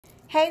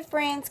Hey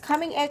friends,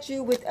 coming at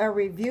you with a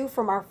review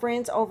from our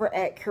friends over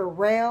at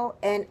CUREL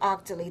and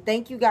Octoly.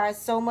 Thank you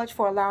guys so much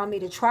for allowing me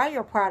to try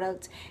your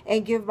product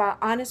and give my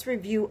honest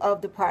review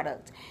of the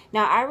product.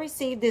 Now, I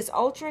received this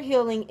Ultra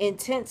Healing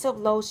Intensive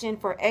Lotion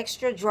for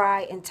extra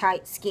dry and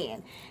tight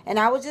skin. And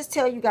I will just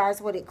tell you guys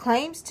what it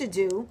claims to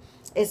do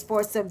is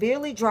for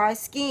severely dry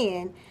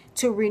skin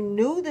to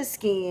renew the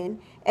skin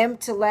and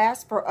to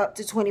last for up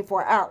to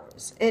 24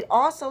 hours. It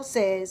also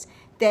says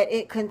that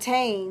it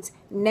contains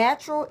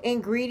natural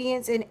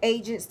ingredients and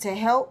agents to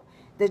help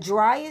the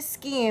driest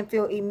skin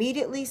feel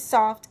immediately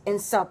soft and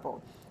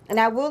supple. And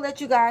I will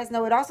let you guys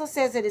know, it also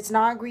says that it's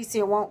non-greasy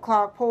and won't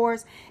clog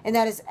pores, and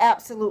that is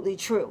absolutely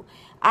true.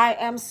 I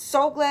am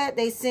so glad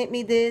they sent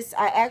me this.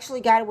 I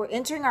actually got it. We're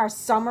entering our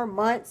summer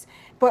months,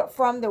 but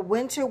from the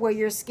winter where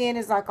your skin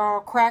is like all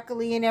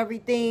crackly and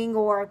everything,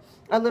 or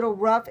a little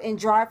rough and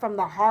dry from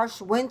the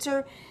harsh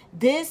winter,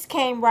 this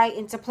came right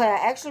into play.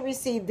 I actually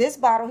received this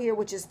bottle here,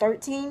 which is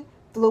 13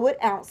 fluid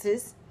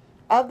ounces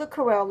of the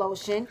CUREL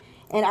lotion,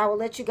 and I will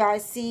let you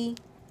guys see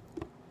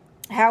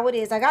how it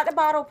is. I got the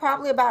bottle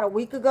probably about a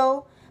week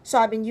ago, so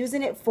I've been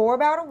using it for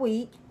about a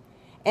week.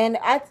 And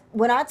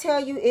when I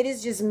tell you, it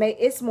is just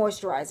it's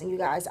moisturizing, you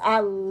guys. I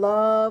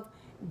love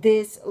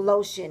this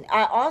lotion.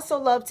 I also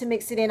love to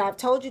mix it in. I've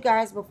told you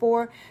guys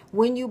before,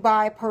 when you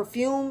buy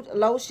perfumed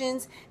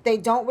lotions, they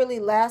don't really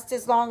last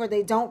as long, or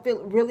they don't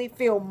really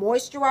feel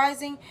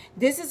moisturizing.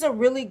 This is a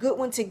really good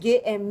one to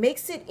get and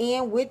mix it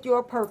in with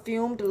your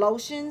perfumed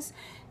lotions.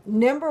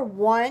 Number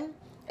one,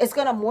 it's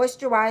going to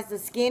moisturize the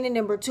skin, and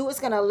number two,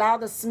 it's going to allow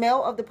the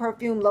smell of the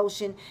perfume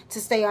lotion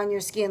to stay on your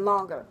skin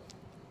longer.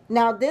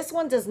 Now, this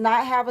one does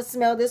not have a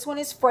smell. This one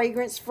is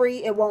fragrance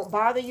free. It won't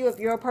bother you if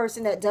you're a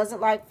person that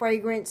doesn't like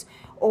fragrance,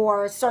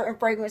 or certain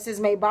fragrances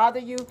may bother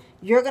you.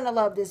 You're going to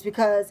love this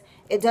because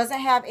it doesn't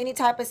have any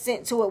type of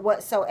scent to it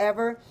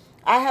whatsoever.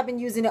 I have been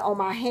using it on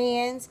my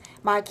hands,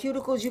 my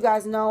cuticles. You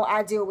guys know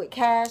I deal with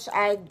cash.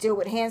 I deal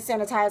with hand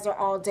sanitizer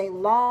all day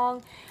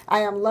long.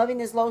 I am loving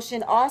this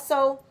lotion.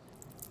 Also,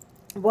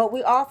 what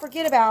we all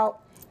forget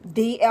about,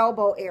 the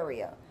elbow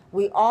area.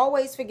 We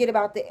always forget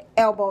about the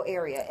elbow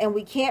area, and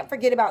we can't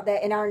forget about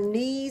that in our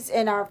knees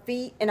and our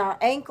feet and our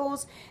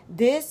ankles.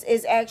 This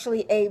is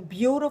actually a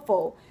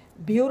beautiful,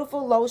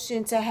 beautiful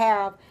lotion to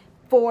have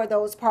for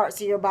those parts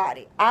of your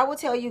body. I will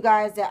tell you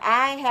guys that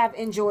I have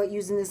enjoyed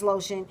using this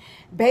lotion.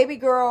 Baby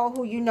girl,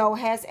 who you know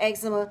has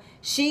eczema,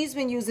 she's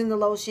been using the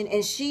lotion,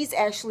 and she's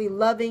actually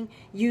loving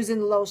using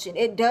the lotion.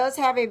 It does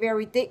have a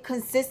very thick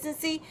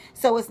consistency,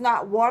 so it's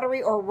not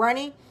watery or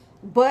runny.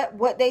 But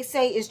what they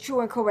say is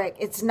true and correct.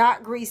 It's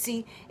not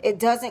greasy. It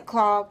doesn't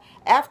clog.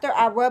 After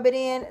I rub it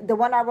in, the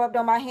one I rubbed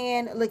on my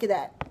hand, look at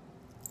that.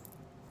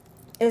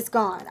 It's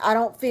gone. I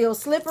don't feel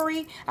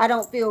slippery. I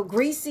don't feel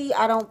greasy.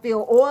 I don't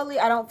feel oily.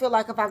 I don't feel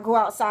like if I go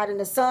outside in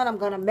the sun, I'm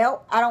going to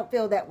melt. I don't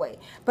feel that way.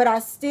 But I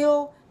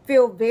still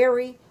feel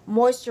very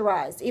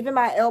moisturized. Even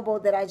my elbow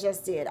that I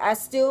just did, I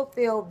still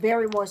feel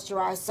very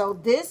moisturized. So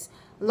this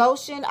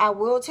lotion, I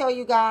will tell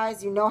you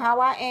guys, you know how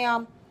I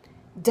am,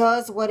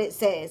 does what it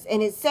says.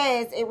 And it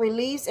says it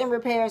relieves and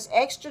repairs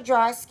extra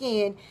dry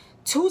skin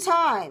 2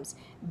 times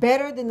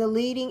better than the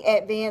leading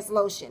advanced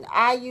lotion.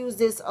 I use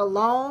this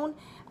alone.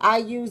 I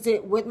use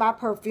it with my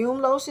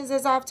perfume lotions,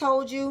 as I've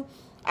told you.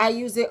 I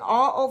use it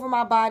all over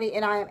my body,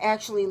 and I am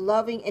actually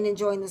loving and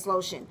enjoying this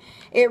lotion.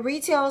 It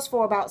retails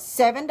for about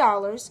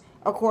 $7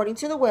 according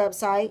to the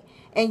website,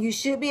 and you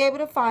should be able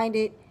to find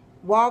it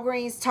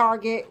Walgreens,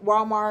 Target,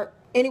 Walmart,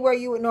 anywhere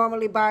you would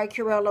normally buy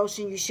CUREL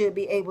lotion. You should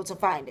be able to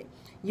find it.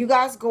 You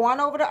guys go on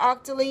over to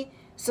Octoly,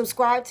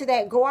 subscribe to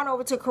that. Go on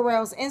over to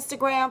CUREL's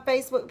Instagram,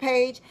 Facebook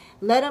page.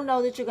 Let them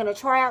know that you're going to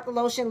try out the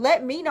lotion.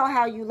 Let me know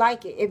how you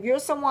like it. If you're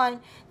someone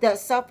that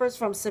suffers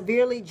from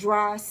severely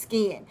dry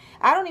skin,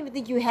 I don't even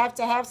think you have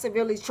to have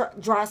severely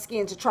dry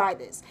skin to try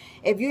this.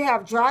 If you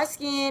have dry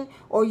skin,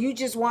 or you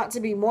just want to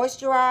be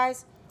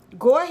moisturized,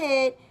 go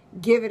ahead,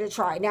 give it a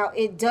try. Now,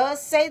 it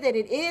does say that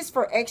it is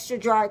for extra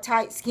dry,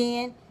 tight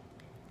skin.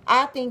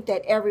 I think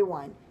that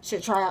everyone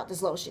should try out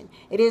this lotion.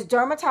 It is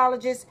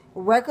dermatologist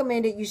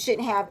recommended. You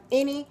shouldn't have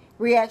any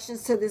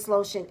reactions to this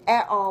lotion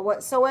at all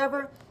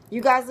whatsoever.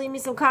 You guys leave me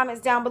some comments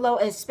down below,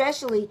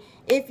 especially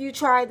if you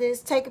try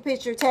this. Take a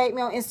picture, tag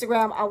me on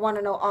Instagram. I want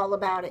to know all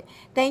about it.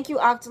 Thank you,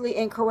 Octoly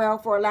and CUREL,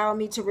 for allowing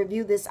me to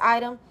review this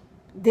item.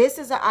 This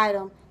is an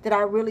item that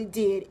I really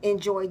did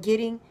enjoy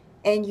getting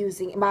and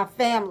using. My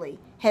family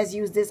has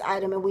used this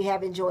item, and we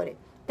have enjoyed it.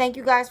 Thank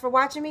you guys for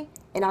watching me,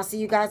 and I'll see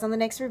you guys on the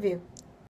next review.